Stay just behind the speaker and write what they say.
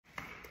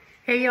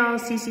Hey y'all,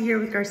 Cece here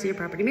with Garcia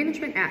Property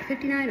Management at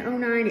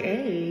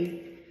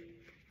 5909A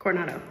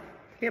Coronado.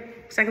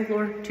 Yep, second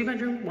floor,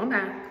 2-bedroom, 1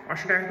 bath,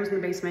 washer dryer goes in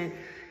the basement.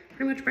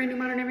 Pretty much brand new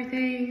modern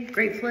everything.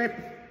 Great flip,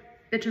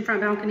 kitchen front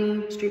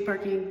balcony, street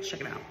parking.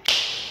 Check it out.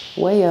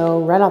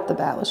 Wayo, right off the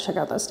bat, let's check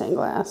out that stained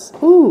glass.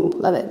 Ooh,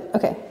 love it.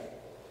 Okay,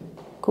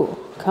 cool.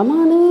 Come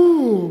on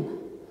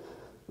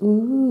in.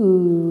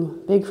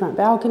 Ooh, big front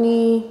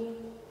balcony.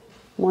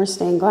 More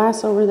stained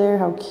glass over there.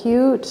 How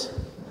cute.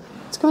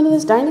 Let's go into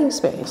this dining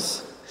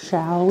space,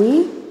 shall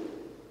we?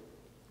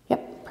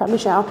 Yep, probably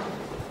shall.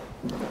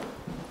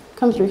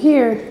 Come through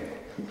here,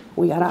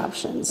 we got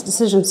options,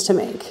 decisions to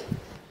make.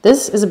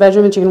 This is a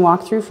bedroom that you can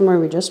walk through from where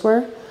we just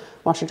were.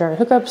 Washer dryer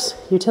hookups,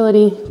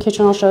 utility,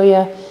 kitchen I'll show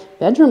you,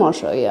 bedroom I'll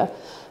show you.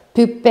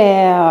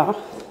 Super.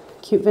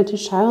 Cute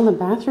vintage tile in the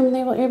bathroom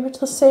they were able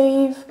to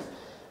save.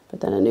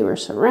 But then a newer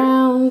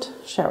surround,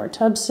 shower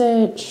tub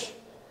sitch,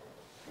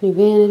 new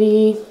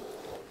vanity.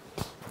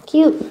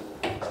 Cute.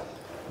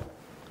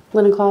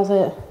 Linen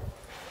closet,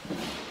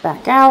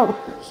 back out.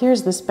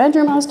 Here's this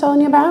bedroom I was telling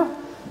you about.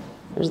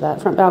 There's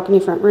that front balcony,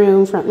 front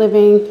room, front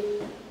living.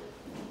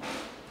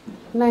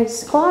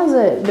 Nice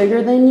closet,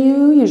 bigger than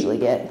you usually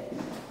get.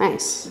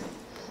 Nice.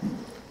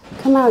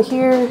 Come out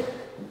here.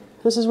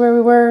 This is where we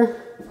were.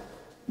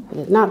 I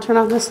did not turn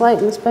off this light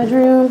in this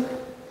bedroom,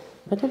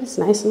 but it is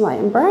nice and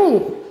light and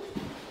bright.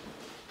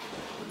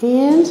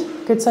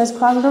 And good sized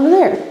closet over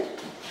there.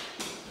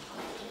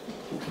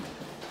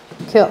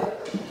 Cool.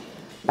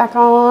 Back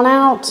on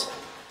out.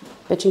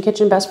 Bitchin'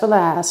 kitchen, best for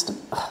last.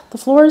 Ugh, the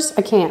floors,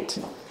 I can't.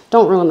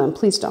 Don't ruin them,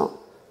 please don't.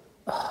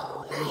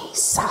 Oh,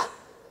 nice.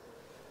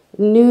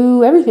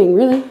 New everything,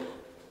 really.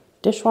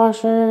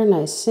 Dishwasher,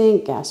 nice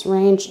sink, gas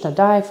range to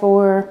die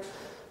for.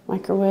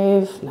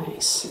 Microwave,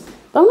 nice.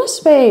 Bonus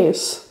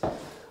space.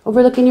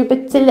 Overlooking your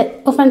bitsy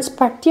little fenced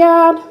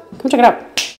backyard. Come check it out.